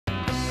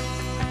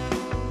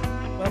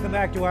Welcome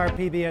back to our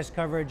PBS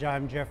coverage.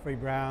 I'm Jeffrey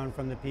Brown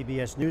from the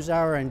PBS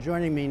NewsHour, and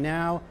joining me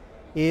now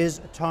is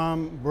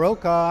Tom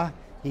Brokaw.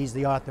 He's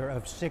the author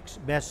of 6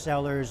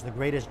 bestsellers, The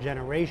Greatest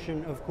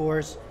Generation, of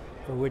course,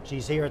 for which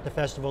he's here at the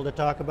festival to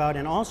talk about,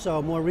 and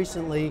also, more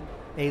recently,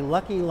 A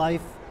Lucky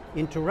Life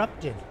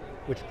Interrupted,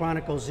 which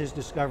chronicles his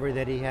discovery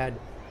that he had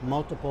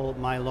multiple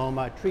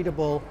myeloma, a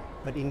treatable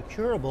but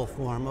incurable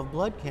form of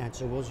blood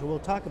cancer. We'll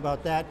talk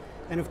about that.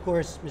 And of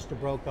course, Mr.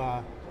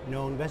 Brokaw,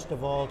 known best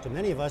of all to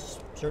many of us,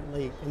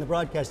 certainly in the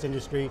broadcast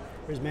industry,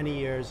 for his many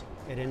years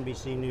at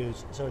NBC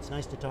News. So it's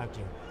nice to talk to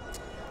you.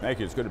 Thank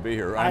you, it's good to be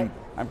here. I'm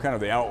kind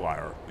of the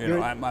outlier.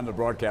 I'm the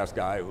broadcast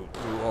guy who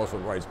also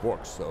writes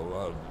books,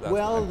 so that's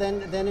well,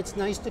 then it's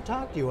nice to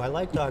talk to you. I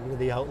like talking to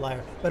the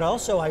outlier. But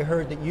also I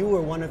heard that you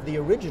were one of the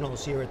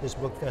originals here at this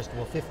book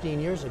festival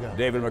 15 years ago.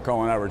 David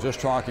McCullough and I were just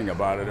talking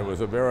about it. It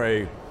was a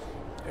very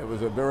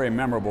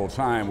memorable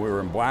time. We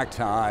were in black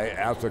tie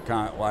at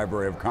the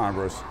Library of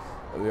Congress.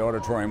 The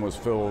auditorium was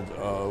filled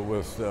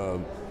with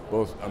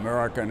both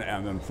American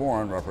and then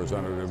foreign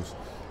representatives.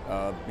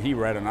 He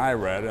read and I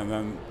read, and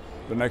then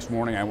the next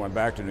morning I went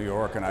back to New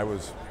York, and I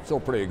was still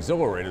pretty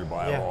exhilarated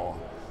by it all.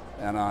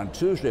 And on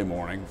Tuesday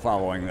morning,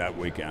 following that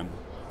weekend,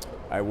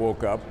 I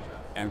woke up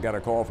and got a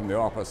call from the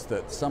office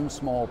that some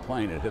small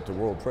plane had hit the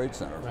World Trade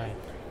Center. Right.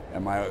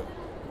 And my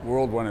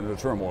world went into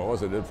turmoil,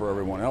 as it did for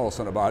everyone else.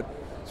 And about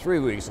 3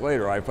 weeks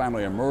later, I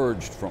finally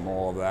emerged from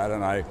all of that,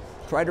 and I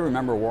tried to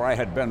remember where I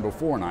had been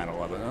before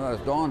 9/11. And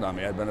it dawned on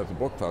me, I'd been at the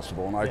book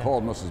festival, and I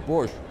called Mrs.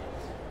 Bush,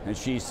 and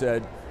she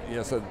said,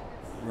 yes, it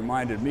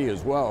reminded me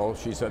as well.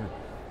 She said,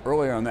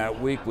 earlier in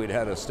that week, we'd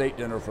had a state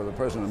dinner for the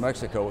president of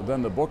Mexico,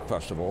 then the book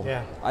festival.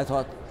 Yeah. I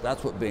thought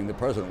that's what being the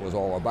president was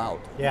all about,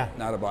 yeah.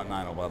 Not about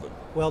 9/11.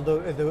 Well,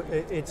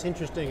 it's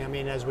interesting. I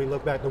mean, as we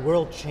look back, the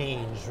world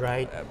changed,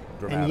 right?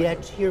 And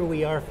yet here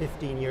we are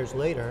 15 years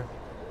later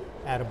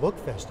at a book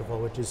festival,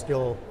 which is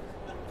still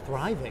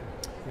thriving.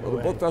 Well,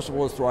 the book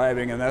festival is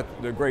thriving, and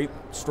the great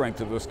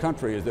strength of this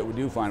country is that we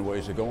do find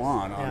ways to go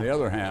on. Yeah. On the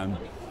other hand,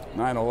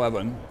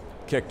 9/11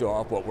 kicked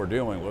off what we're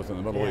dealing with in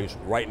the Middle East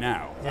right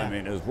now. I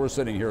mean, as we're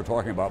sitting here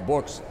talking about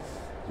books,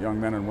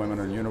 young men and women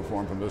in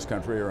uniform from this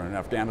country are in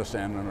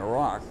Afghanistan and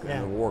Iraq,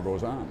 and the war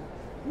goes on.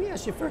 Let me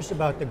ask you first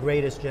about The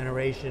Greatest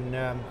Generation.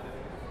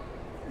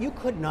 You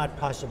could not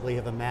possibly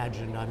have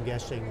imagined, I'm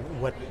guessing,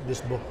 what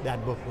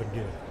that book would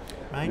do.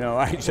 Right? No,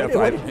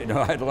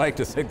 I'd like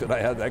to think that I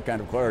had that kind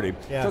of clarity.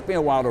 Yeah. It took me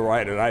a while to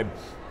write it.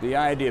 The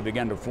idea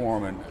began to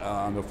form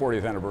on the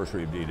 40th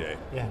anniversary of D-Day,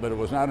 but it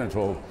was not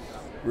until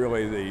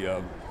really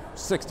the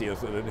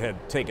 60th that it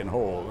had taken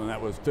hold, and that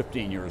was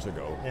 15 years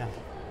ago.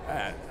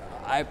 Yeah.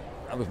 I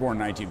was born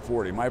in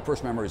 1940. My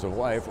first memories of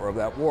life are of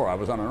that war. I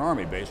was on an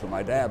army base where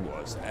my dad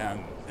was,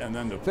 and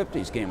then the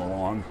 50s came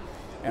along,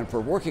 and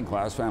for working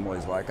class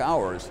families like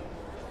ours,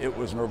 it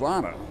was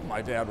nirvana.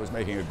 My dad was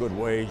making a good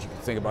wage. You could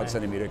think about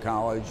sending me to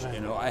college. Right.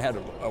 You know, I had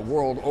a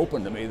world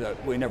open to me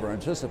that we never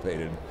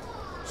anticipated.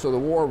 So the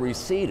war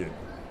receded.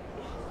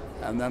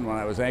 And then when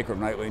I was anchor of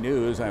nightly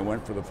news, I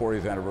went for the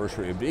 40th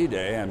anniversary of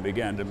D-Day and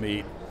began to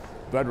meet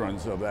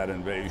veterans of that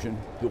invasion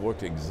who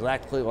looked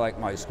exactly like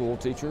my school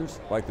teachers,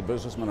 like the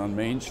businessmen on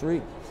Main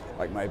Street,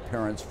 like my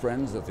parents'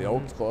 friends at the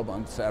Elks Club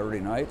on Saturday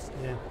nights.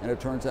 Yeah. And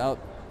it turns out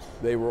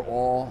they were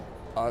all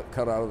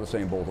cut out of the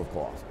same bolt of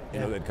cloth. You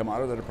know, they'd come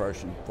out of the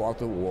Depression, fought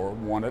the war,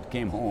 won it,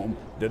 came home,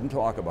 didn't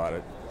talk about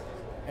it,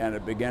 and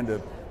it began to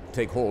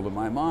take hold of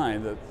my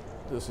mind that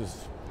this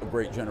is a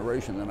great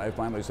generation. And I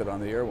finally said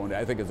on the air one day,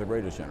 I think it's the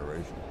greatest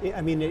generation.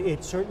 I mean,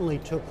 it certainly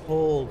took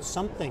hold.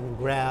 Something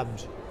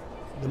grabbed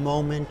the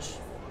moment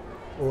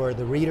or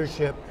the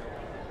readership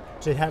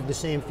to have the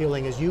same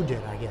feeling as you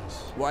did, I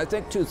guess. Well, I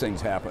think two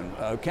things happened.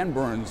 Ken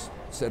Burns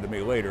said to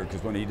me later,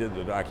 because when he did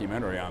the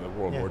documentary on the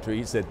World War II,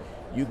 he said,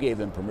 you gave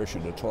them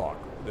permission to talk.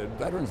 The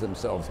veterans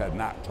themselves had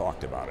not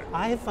talked about it.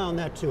 I have found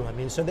that too. I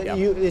mean, so that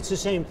it's the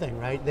same thing,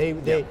 right?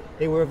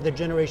 They were of the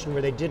generation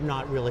where they did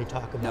not really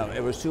talk about it. No,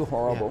 it was too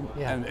horrible,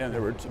 and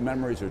there were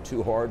memories were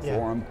too hard for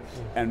them,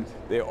 and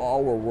they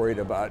all were worried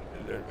about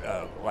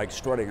like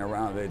strutting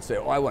around. They'd say,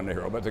 "Oh, I wasn't a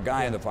hero," but the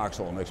guy in the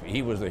foxhole next to me,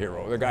 he was the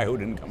hero. The guy who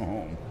didn't come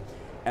home,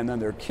 and then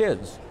their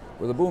kids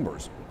were the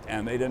boomers.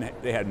 And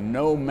they had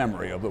no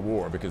memory of the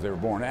war because they were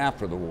born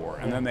after the war.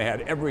 And then they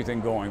had everything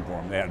going for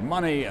them. They had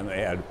money and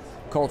they had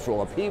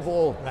cultural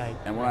upheaval. Right.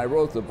 And when I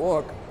wrote the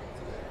book,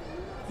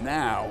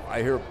 now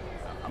I hear,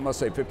 I must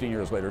say 15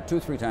 years later,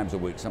 2-3 times a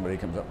week somebody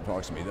comes up and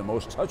talks to me. The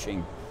most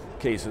touching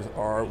cases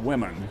are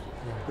women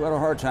who had a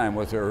hard time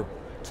with their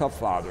tough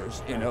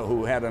fathers, you know,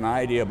 who had an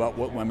idea about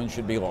what women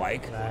should be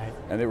like. Right.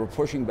 And they were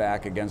pushing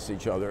back against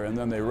each other. And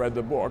then they read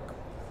the book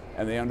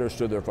and they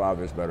understood their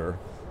fathers better.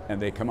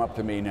 And they come up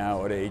to me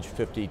now at age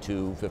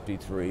 52,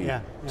 53,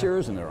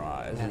 tears in their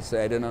eyes, and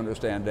say, I didn't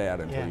understand Dad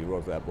until you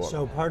wrote that book.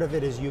 So part of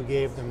it is you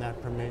gave them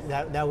that permission.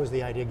 That was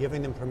the idea,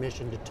 giving them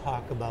permission to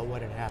talk about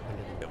what had happened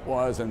to them. It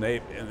was, and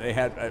they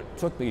had, it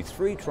took me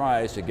 3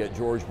 tries to get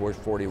George Bush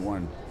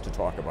 41 to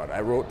talk about it.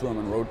 I wrote to him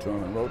and wrote to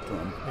him and wrote to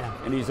him.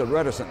 And he's a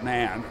reticent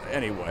man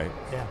anyway.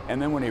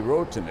 And then when he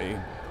wrote to me,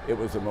 it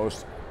was the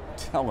most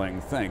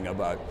telling thing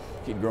about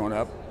he'd grown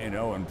up, you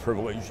know, in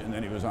privilege, and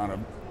then he was on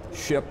a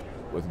ship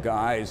with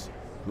guys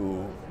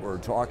who were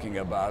talking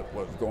about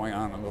what was going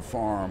on the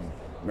farm.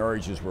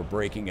 Marriages were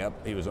breaking up.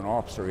 He was an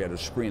officer, he had to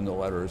screen the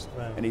letters.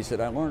 Right. And he said,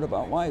 I learned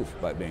about life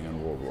by being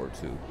in World War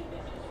II.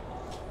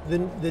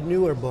 The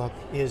newer book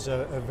is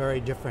a very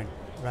different,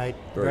 right?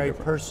 Very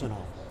different.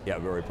 Personal. Yeah,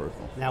 very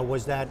personal. Now,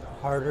 was that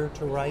harder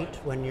to write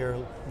when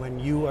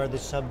you are the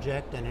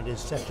subject and it is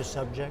such a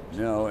subject?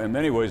 No, in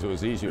many ways it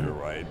was easier to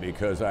write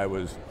because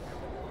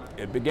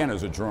it began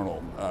as a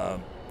journal.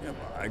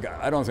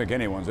 I don't think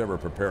anyone's ever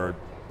prepared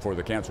for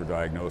the cancer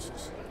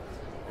diagnosis.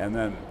 And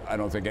then I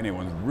don't think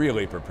anyone's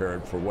really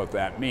prepared for what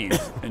that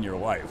means in your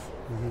life.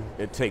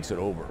 Mm-hmm. It takes it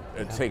over.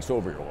 It takes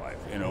over your life.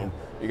 You know,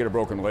 you get a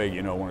broken leg,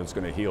 you know when it's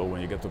going to heal.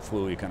 When you get the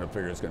flu, you kind of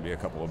figure it's going to be a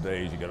couple of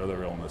days. You get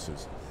other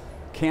illnesses.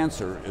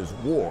 Cancer is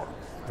war,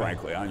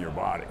 frankly, on your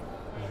body.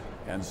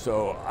 And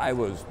so I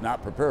was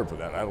not prepared for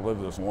that. I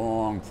lived this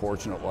long,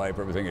 fortunate life.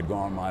 Everything had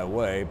gone my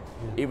way,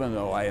 even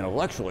though I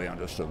intellectually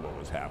understood what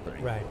was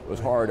happening. Right. It was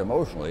hard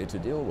emotionally to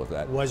deal with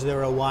that. Was there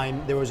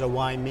there was a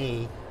why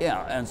me?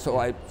 Yeah, and so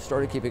I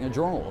started keeping a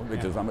journal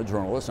because I'm a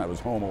journalist and I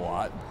was home a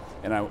lot.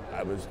 And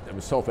it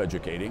was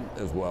self-educating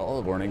as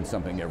well, learning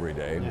something every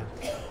day.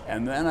 Yeah.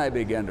 And then I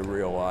began to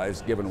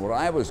realize, given what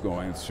I was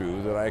going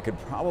through, that I could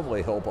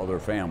probably help other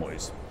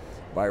families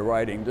by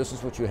writing, this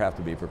is what you have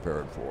to be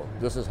prepared for.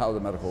 This is how the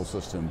medical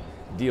system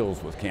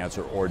deals with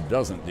cancer or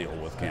doesn't deal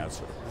with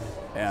cancer.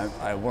 And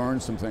I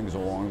learned some things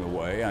along the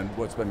way, and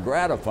what's been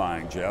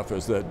gratifying, Jeff,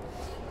 is that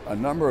a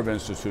number of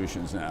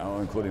institutions now,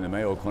 including the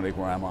Mayo Clinic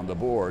where I'm on the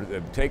board,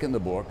 have taken the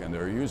book and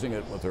they're using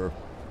it with their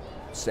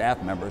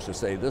staff members to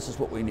say, this is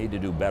what we need to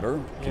do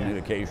better,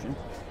 communication.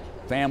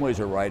 Families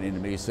are writing to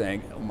me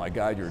saying, oh my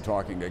God, you're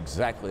talking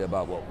exactly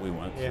about what we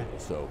went through,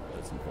 so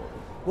that's important.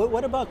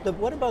 What about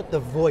the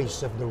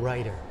voice of the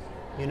writer?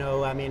 You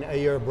know, I mean,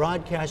 you're a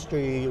broadcaster.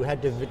 You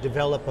had to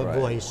develop a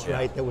voice,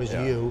 right? That was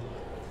you.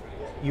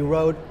 You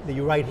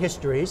write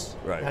histories.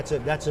 Right.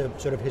 That's a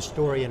sort of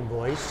historian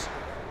voice.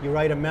 You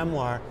write a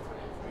memoir.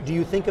 Do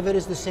you think of it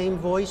as the same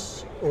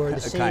voice or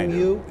the same kind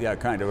you? Of. Yeah,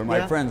 kind of. And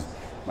my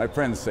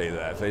friends say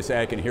that. They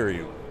say I can hear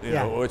you. You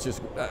know, which is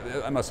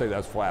I must say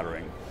that's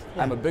flattering.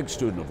 Yeah. I'm a big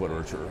student of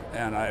literature,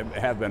 and I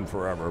have been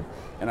forever.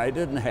 And I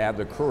didn't have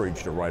the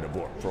courage to write a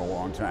book for a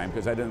long time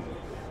because I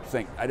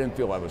didn't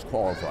feel I was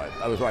qualified.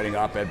 I was writing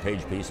op-ed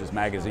page pieces,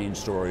 magazine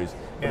stories,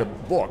 but a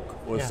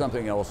book was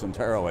something else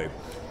entirely.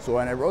 So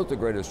when I wrote The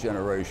Greatest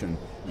Generation,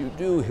 you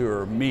do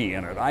hear me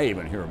in it. I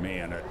even hear me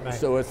in it. Right.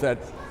 So it's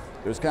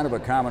there's kind of a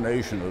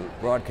combination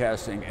of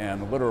broadcasting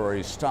and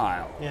literary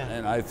style. Yeah.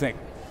 And I think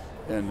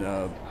in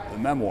the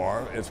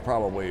memoir, it's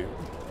probably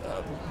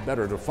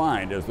better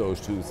defined as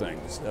those two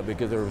things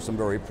because there were some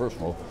very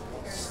personal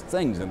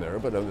things in there,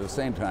 but at the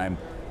same time,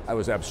 I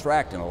was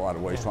abstract in a lot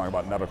of ways, talking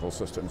about medical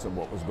systems and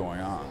what was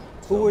going on.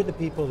 Who were the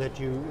people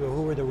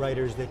who were the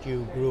writers that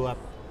you grew up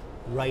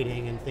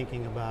writing and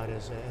thinking about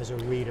as a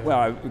reader?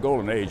 Well, the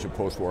golden age of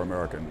post-war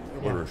American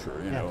literature,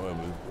 you know, it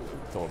was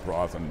Philip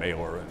Roth and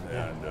Mailer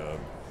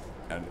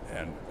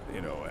and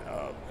you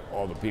know,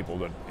 all the people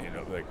that, you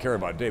know, that care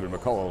about. David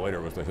McCullough later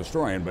was the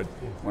historian, but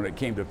when it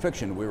came to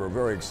fiction, we were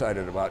very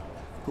excited about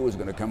who was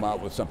going to come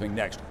out with something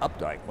next.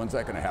 Updike, when's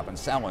that going to happen?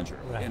 Salinger,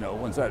 you know,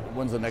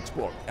 when's the next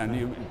book? And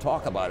you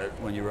talk about it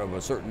when you're of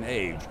a certain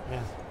age.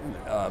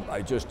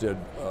 I just did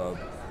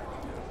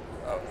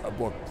a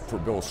book for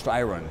Bill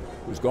Styron,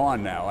 who's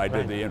gone now. I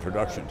did the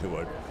introduction to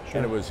it,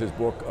 and it was his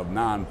book of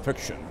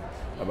nonfiction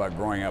about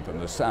growing up in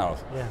the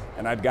South.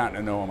 And I'd gotten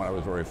to know him, and I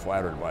was very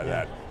flattered by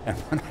that. And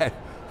when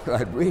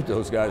I'd read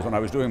those guys when I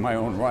was doing my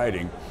own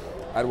writing,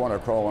 I'd want to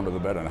crawl under the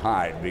bed and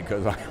hide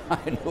because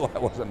I knew I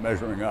wasn't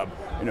measuring up.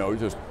 You know,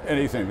 just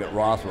anything that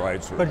Roth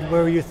writes. But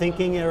were you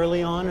thinking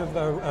early on of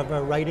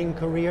a writing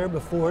career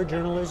before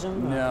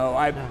journalism? No,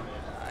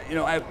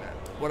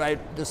 what I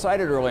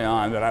decided early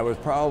on that I was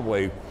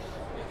probably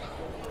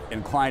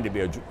inclined to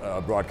be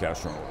a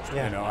broadcast journalist.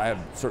 You know, I have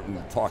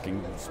certain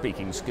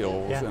speaking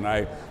skills, and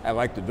I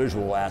like the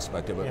visual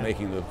aspect of it,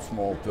 making the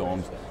small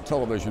films.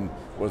 Television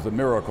was the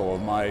miracle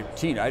of my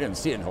teen. I didn't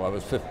see it until I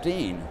was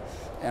 15.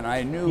 And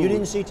I knew... You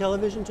didn't see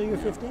television until you were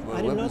 15?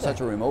 I didn't know that.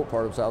 Such a remote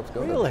part of South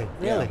Dakota. Really?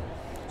 Really?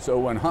 So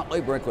when Huntley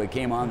Brinkley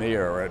came on the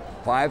air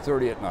at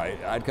 5:30 at night,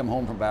 I'd come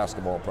home from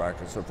basketball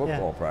practice or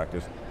football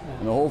practice,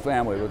 and the whole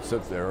family would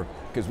sit there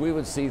because we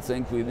would see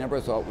things we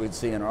never thought we'd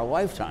see in our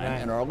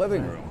lifetime in our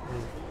living room.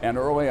 And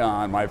early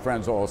on, my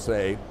friends all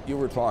say, you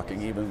were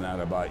talking even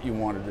then about you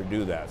wanted to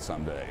do that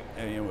someday.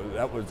 And you know,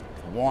 that was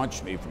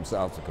launched me from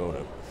South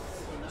Dakota.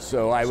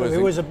 So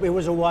it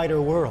was a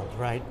wider world,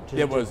 right?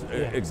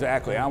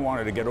 Exactly. I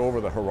wanted to get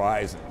over the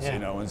horizons, you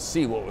know, and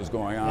see what was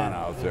going on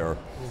out there.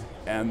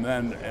 And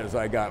then as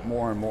I got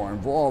more and more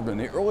involved in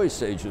the early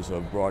stages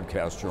of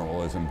broadcast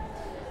journalism,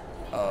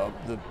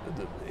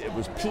 it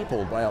was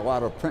peopled by a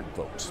lot of print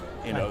folks.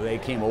 You know, they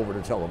came over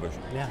to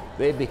television.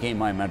 They became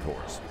my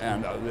mentors.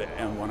 And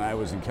when I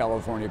was in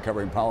California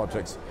covering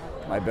politics,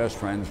 my best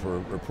friends were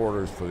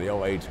reporters for the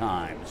LA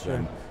Times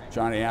and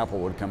Johnny Apple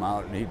would come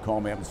out and he'd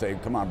call me up and say,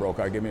 "Come on,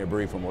 Brokaw, give me a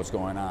brief on what's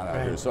going on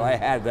out here." So I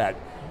had that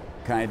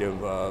kind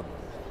of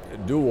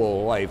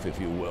dual life, if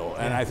you will,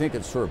 and I think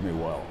it served me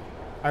well.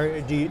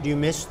 Do you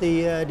miss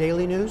the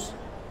daily news?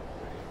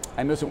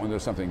 I miss it when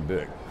there's something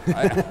big.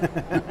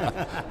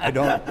 I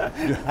don't.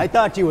 I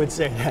thought you would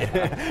say that.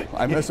 Yeah,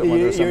 I miss it when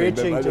there's something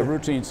big. The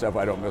routine stuff,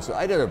 I don't miss it.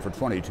 I did it for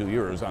 22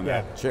 years on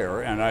that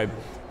chair, and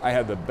I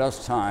had the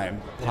best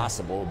time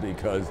possible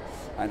because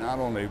I not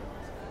only,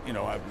 you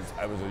know,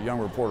 I was a young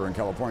reporter in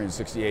California in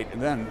 '68,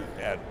 and then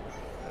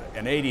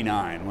in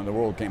 '89 when the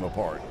world came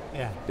apart,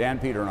 Dan,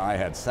 Peter, and I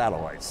had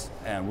satellites,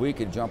 and we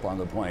could jump on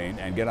the plane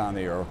and get on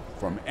the air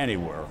from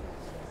anywhere,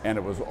 and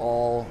it was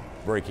all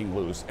breaking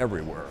loose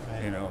everywhere.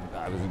 You know,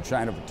 I was in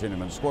China for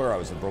Tiananmen Square, I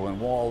was at Berlin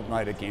Wall the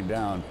night it came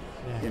down,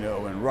 you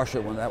know, in Russia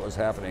when that was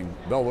happening,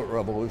 Velvet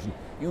Revolution,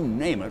 you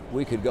name it,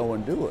 we could go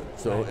and do it.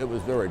 So it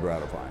was very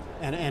gratifying.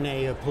 And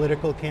a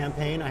political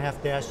campaign, I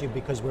have to ask you,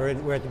 because we're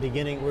at the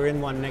beginning, we're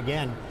in one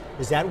again.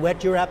 Does that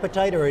whet your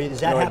appetite, or is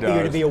that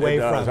happier to be away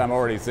from? I'm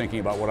already thinking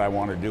about what I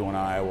want to do in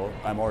Iowa.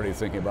 I'm already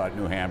thinking about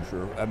New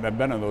Hampshire. I've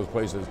been in those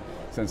places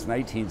since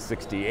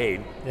 1968,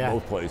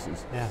 both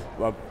places.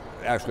 Well,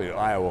 actually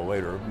Iowa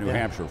later, New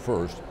Hampshire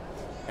first.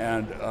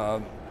 And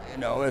you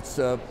know, it's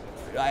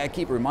I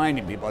keep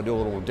reminding people, I do a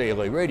little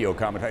daily radio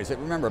commentary. I said,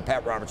 remember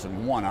Pat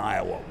Robertson won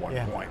Iowa at one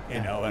point,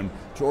 you know, and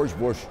George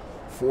Bush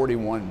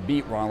 41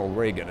 beat Ronald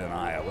Reagan in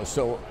Iowa.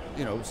 So,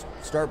 you know,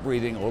 start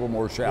breathing a little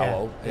more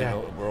shallow. You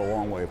know, we're a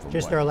long way from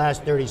just our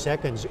last 30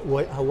 seconds.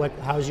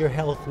 How's your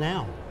health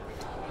now?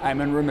 I'm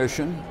in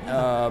remission,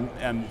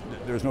 and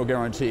there's no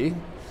guarantee,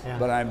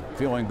 but I'm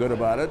feeling good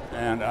about it.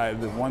 And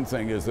the one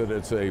thing is that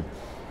it's a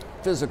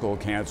physical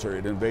cancer.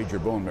 It invades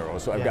your bone marrow,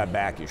 so I've got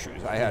back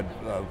issues. I had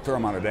a fair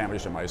amount of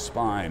damage to my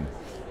spine,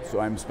 so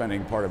I'm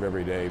spending part of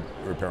every day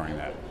repairing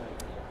that.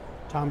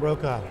 Tom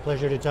Brokaw,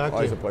 pleasure to talk to you.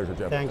 Always a pleasure,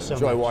 Jeff. Thanks so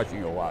much. Enjoy watching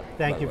you a lot.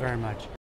 Thank you very much.